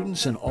law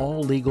students and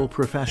all legal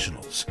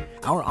professionals.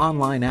 Our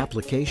online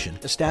application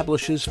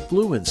establishes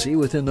fluency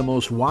within the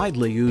most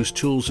widely used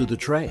tools of the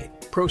trade.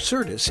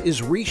 Procertus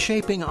is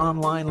reshaping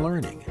online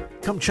learning.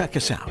 Come check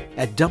us out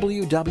at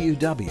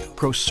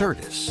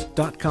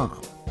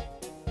www.procertus.com.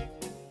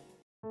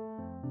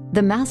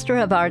 The Master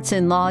of Arts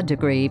in Law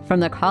degree from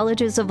the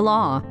Colleges of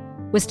Law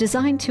was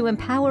designed to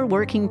empower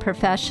working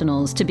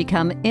professionals to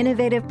become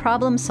innovative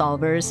problem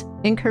solvers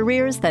in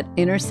careers that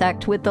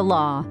intersect with the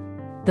law.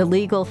 The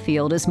legal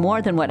field is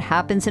more than what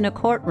happens in a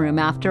courtroom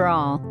after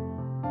all.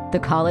 The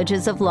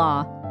Colleges of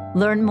Law.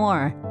 Learn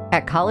more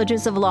at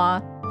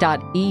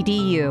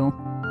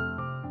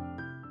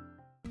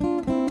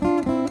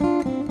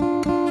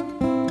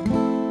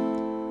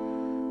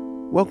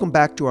collegesoflaw.edu. Welcome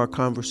back to our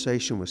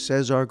conversation with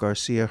Cesar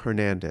García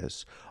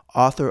Hernández,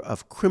 author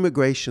of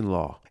Crimmigration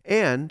Law,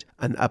 and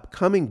an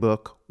upcoming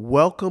book,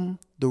 Welcome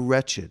the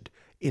Wretched,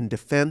 in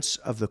Defense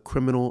of the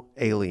Criminal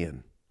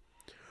Alien.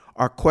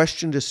 Our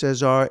question to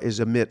Cesar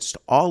is, amidst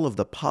all of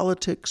the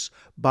politics,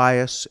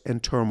 bias,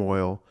 and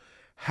turmoil,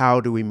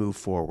 how do we move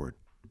forward?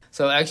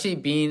 So actually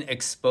being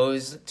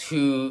exposed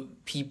to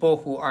people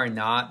who are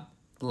not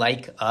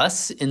like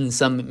us in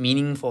some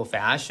meaningful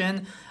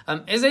fashion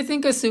is, I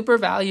think, a super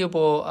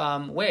valuable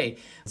way.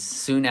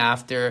 Soon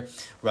after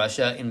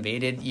Russia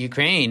invaded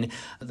Ukraine,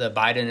 the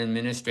Biden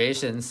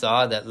administration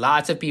saw that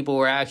lots of people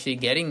were actually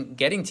getting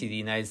to the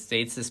United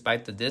States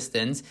despite the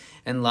distance,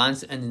 and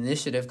launched an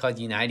initiative called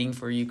Uniting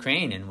for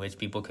Ukraine, in which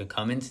people could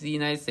come into the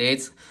United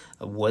States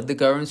with the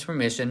government's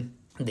permission.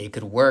 They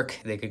could work,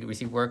 they could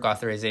receive work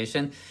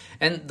authorization.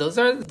 And those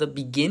are the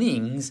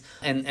beginnings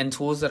and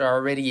tools that are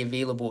already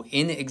available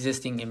in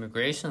existing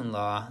immigration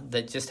law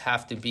that just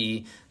have to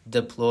be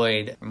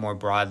deployed more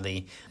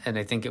broadly. And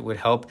I think it would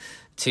help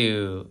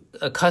to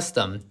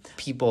accustom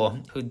people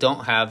who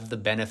don't have the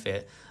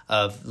benefit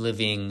of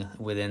living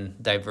within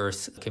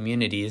diverse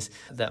communities,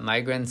 that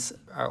migrants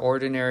are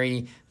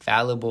ordinary,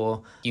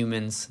 fallible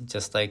humans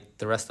just like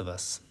the rest of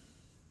us.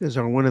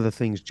 One of the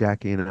things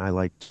Jackie and I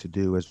like to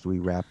do as we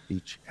wrap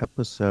each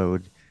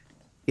episode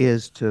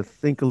is to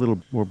think a little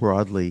more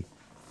broadly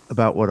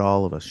about what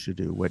all of us should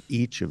do, what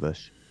each of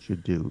us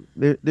should do.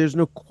 There's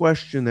no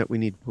question that we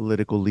need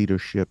political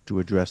leadership to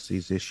address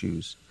these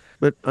issues.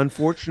 But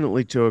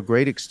unfortunately, to a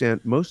great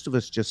extent, most of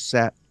us just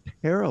sat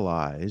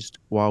paralyzed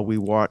while we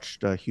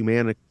watched a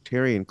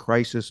humanitarian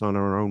crisis on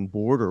our own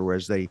border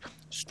as they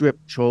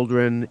stripped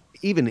children,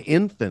 even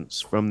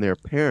infants, from their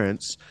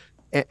parents.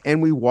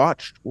 And we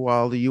watched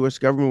while the U.S.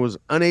 government was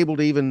unable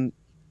to even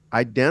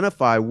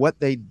identify what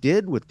they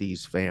did with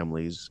these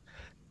families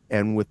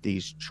and with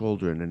these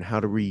children and how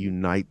to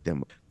reunite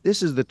them.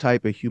 This is the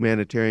type of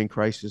humanitarian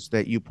crisis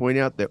that you point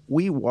out that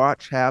we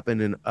watch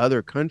happen in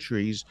other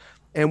countries,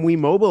 and we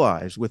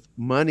mobilize with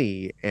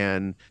money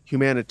and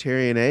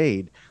humanitarian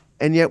aid.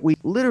 And yet we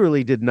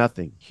literally did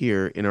nothing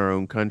here in our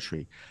own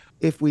country.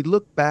 If we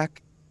look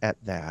back at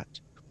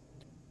that,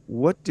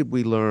 what did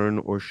we learn,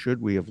 or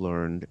should we have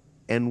learned?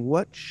 And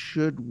what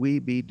should we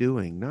be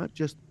doing? Not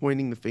just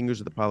pointing the fingers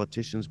at the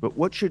politicians, but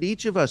what should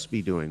each of us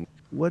be doing?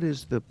 What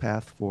is the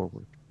path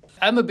forward?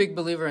 I'm a big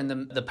believer in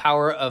the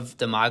power of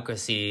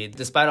democracy,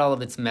 despite all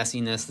of its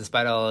messiness,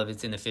 despite all of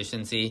its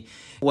inefficiency.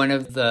 One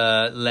of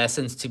the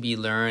lessons to be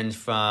learned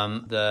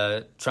from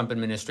the Trump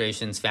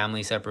administration's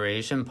family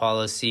separation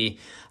policy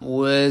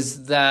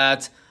was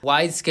that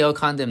wide-scale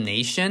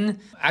condemnation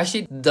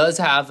actually does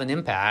have an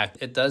impact.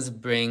 It does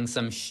bring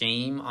some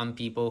shame on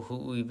people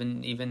who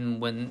even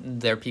when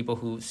they're people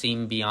who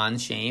seem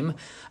beyond shame.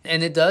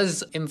 And it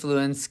does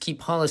influence key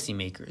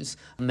policymakers,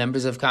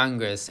 members of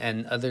Congress,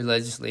 and other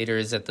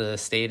legislators at the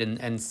state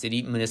and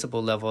city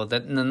municipal level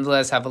that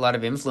nonetheless have a lot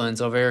of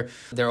influence over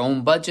their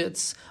own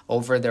budgets,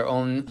 over their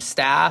own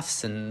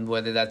staffs, and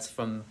whether that's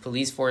from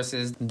police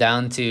forces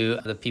down to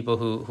the people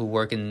who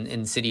work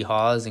in city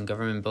halls and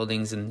government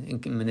buildings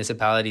and in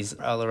municipalities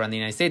all around the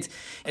United States.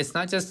 It's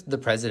not just the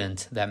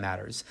president that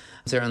matters.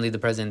 Certainly the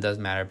president does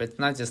matter, but it's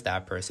not just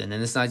that person.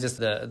 And it's not just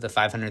the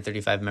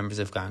 535 members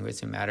of Congress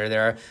who matter.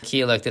 There are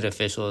key elected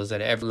officials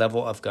at every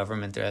level of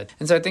government.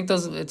 And so I think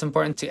it's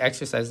important to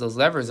exercise those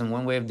levers. And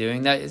one way of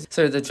doing that is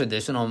sort of the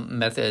traditional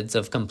methods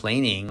of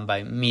complaining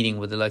by meeting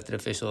with elected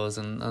officials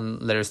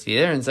and letters to the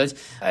editor and such.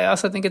 I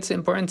also think it's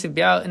important to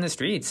be out in the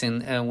streets.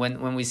 And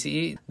when we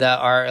see that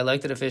our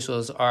elected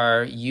officials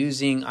are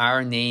using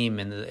our name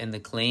and the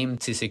claim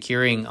to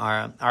securing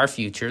our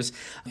futures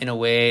in a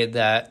way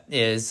that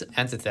is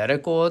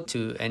antithetical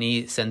to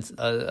any sense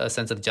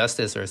of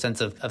justice or a sense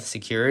of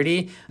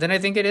security, then I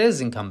think it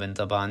is incumbent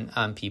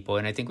upon people.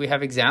 And I think we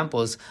have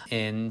examples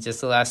in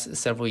just the last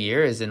several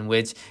years in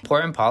which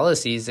important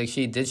policies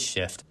actually did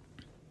shift.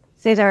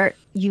 Cesar,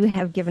 you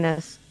have given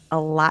us a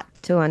lot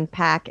to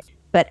unpack,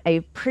 but I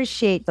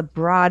appreciate the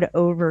broad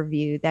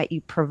overview that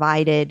you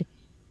provided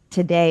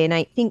today. And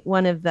I think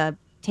one of the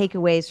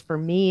takeaways for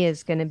me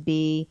is going to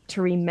be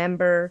to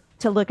remember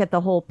to look at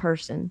the whole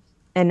person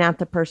and not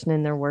the person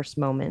in their worst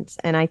moments.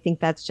 And I think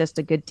that's just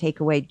a good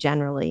takeaway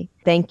generally.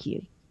 Thank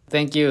you.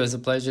 Thank you. It was a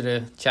pleasure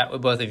to chat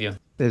with both of you.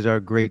 Cesar,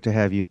 great to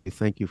have you.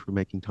 Thank you for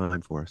making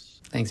time for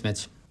us. Thanks,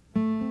 Mitch.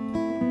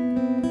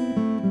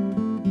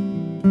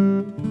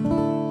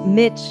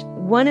 Mitch,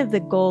 one of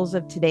the goals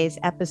of today's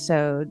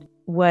episode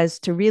was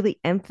to really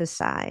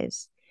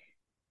emphasize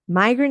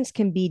migrants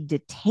can be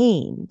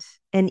detained.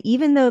 And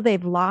even though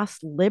they've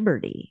lost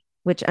liberty,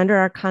 which under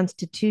our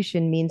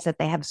Constitution means that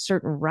they have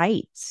certain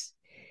rights,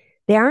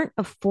 they aren't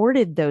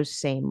afforded those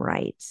same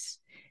rights.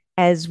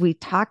 As we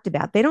talked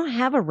about, they don't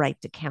have a right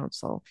to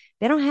counsel.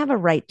 They don't have a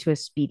right to a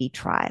speedy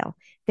trial.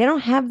 They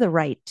don't have the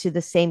right to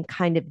the same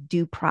kind of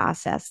due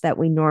process that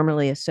we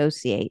normally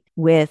associate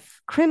with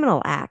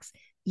criminal acts.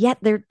 Yet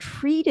they're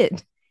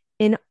treated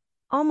in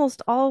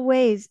almost all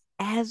ways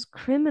as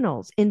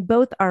criminals in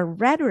both our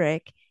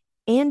rhetoric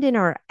and in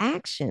our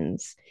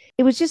actions.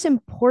 It was just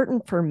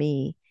important for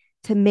me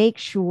to make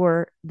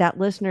sure that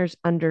listeners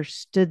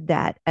understood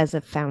that as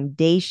a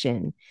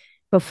foundation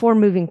before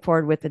moving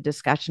forward with the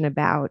discussion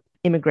about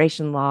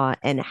immigration law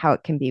and how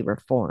it can be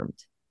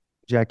reformed.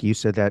 Jackie, you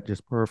said that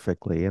just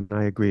perfectly, and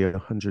I agree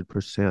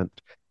 100%.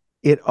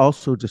 It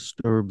also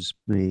disturbs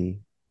me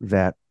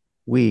that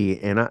we,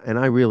 and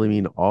I really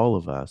mean all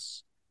of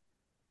us,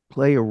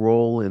 play a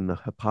role in the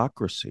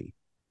hypocrisy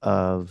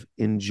of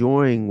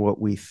enjoying what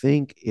we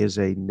think is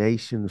a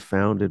nation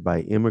founded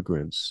by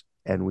immigrants,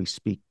 and we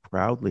speak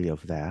proudly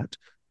of that.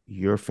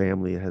 Your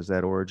family has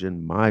that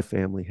origin, my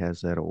family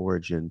has that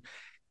origin,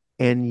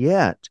 and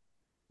yet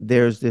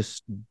there's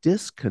this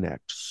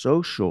disconnect,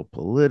 social,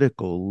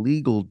 political,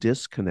 legal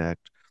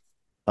disconnect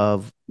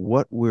of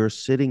what we're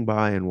sitting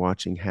by and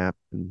watching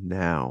happen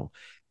now.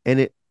 And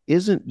it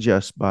isn't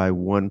just by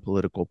one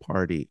political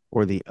party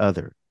or the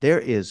other. There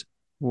is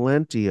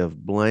plenty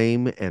of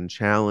blame and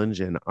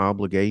challenge and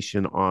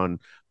obligation on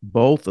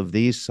both of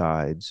these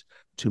sides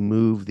to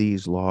move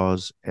these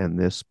laws and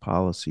this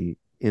policy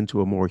into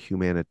a more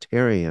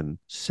humanitarian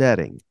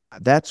setting.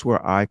 That's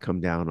where I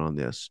come down on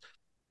this.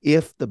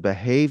 If the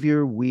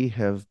behavior we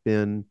have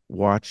been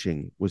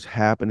watching was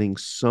happening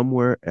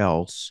somewhere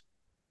else,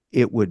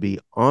 it would be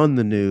on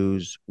the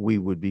news, we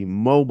would be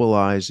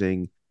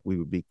mobilizing, we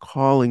would be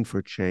calling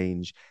for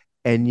change,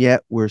 and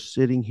yet we're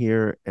sitting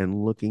here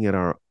and looking at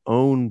our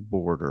own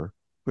border,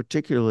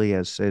 particularly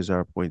as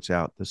Cesar points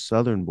out, the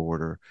southern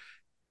border,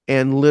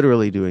 and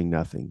literally doing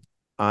nothing.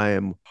 I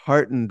am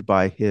heartened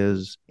by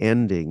his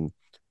ending,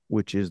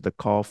 which is the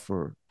call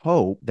for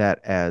hope that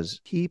as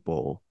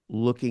people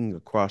looking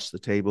across the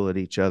table at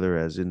each other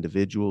as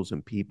individuals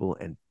and people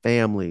and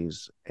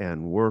families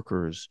and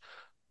workers,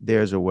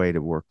 there's a way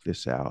to work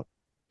this out.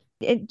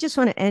 I just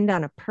want to end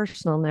on a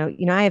personal note.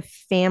 I have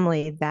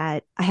family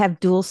that I have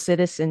dual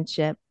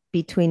citizenship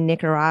between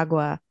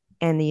Nicaragua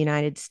and the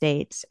United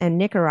States. And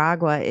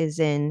Nicaragua is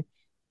in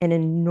an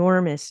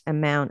enormous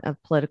amount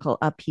of political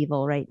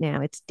upheaval right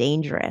now. It's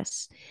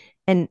dangerous.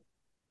 And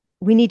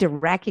we need to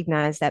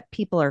recognize that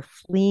people are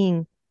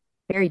fleeing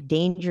very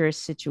dangerous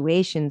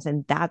situations,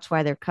 and that's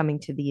why they're coming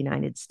to the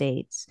United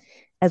States,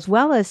 as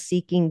well as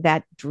seeking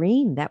that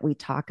dream that we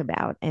talk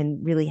about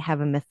and really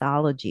have a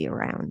mythology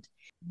around.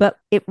 But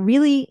it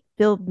really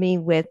filled me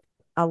with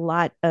a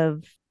lot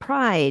of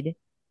pride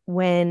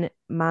when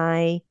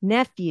my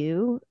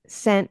nephew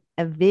sent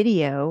a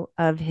video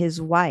of his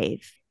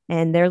wife,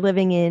 and they're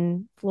living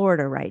in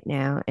Florida right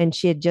now, and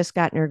she had just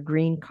gotten her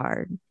green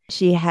card.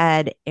 She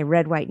had a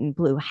red, white, and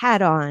blue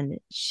hat on.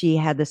 She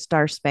had the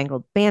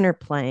Star-Spangled Banner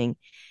playing,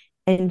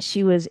 and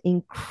she was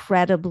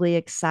incredibly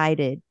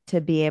excited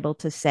to be able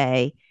to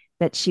say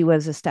that she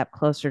was a step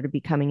closer to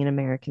becoming an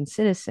American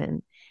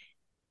citizen.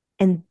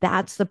 And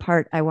that's the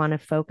part I want to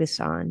focus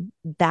on.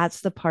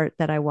 That's the part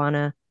that I want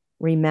to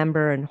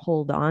remember and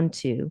hold on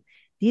to,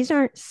 These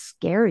aren't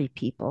scary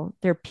people.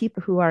 They're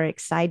people who are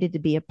excited to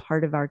be a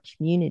part of our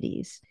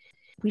communities.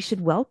 We should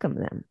welcome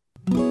them.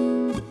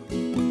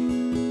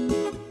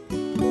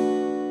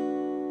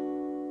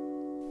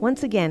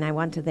 Once again, I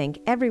want to thank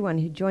everyone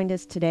who joined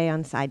us today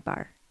on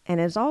Sidebar. And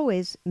as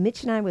always,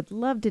 Mitch and I would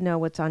love to know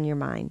what's on your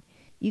mind.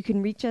 You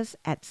can reach us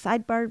at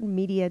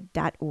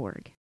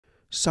sidebarmedia.org.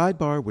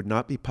 Sidebar would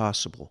not be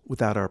possible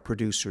without our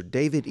producer,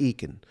 David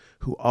Eakin,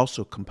 who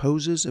also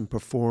composes and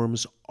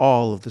performs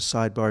all of the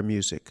Sidebar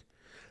music.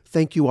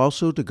 Thank you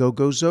also to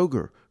Gogo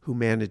Zoger, who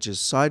manages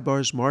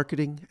Sidebar's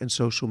marketing and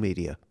social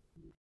media.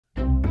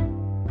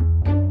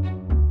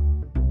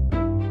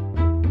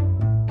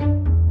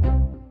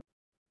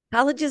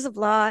 Colleges of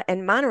Law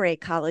and Monterey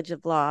College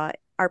of Law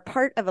are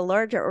part of a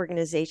larger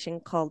organization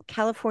called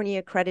California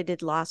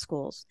Accredited Law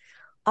Schools.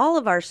 All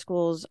of our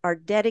schools are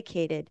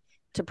dedicated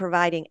to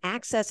providing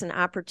access and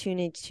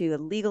opportunity to a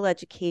legal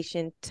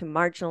education to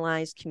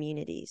marginalized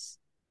communities.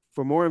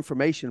 For more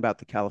information about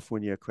the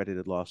California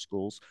Accredited Law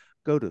Schools,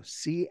 go to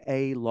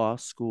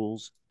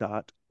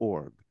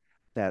calawschools.org.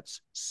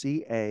 That's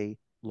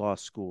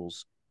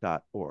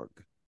calawschools.org.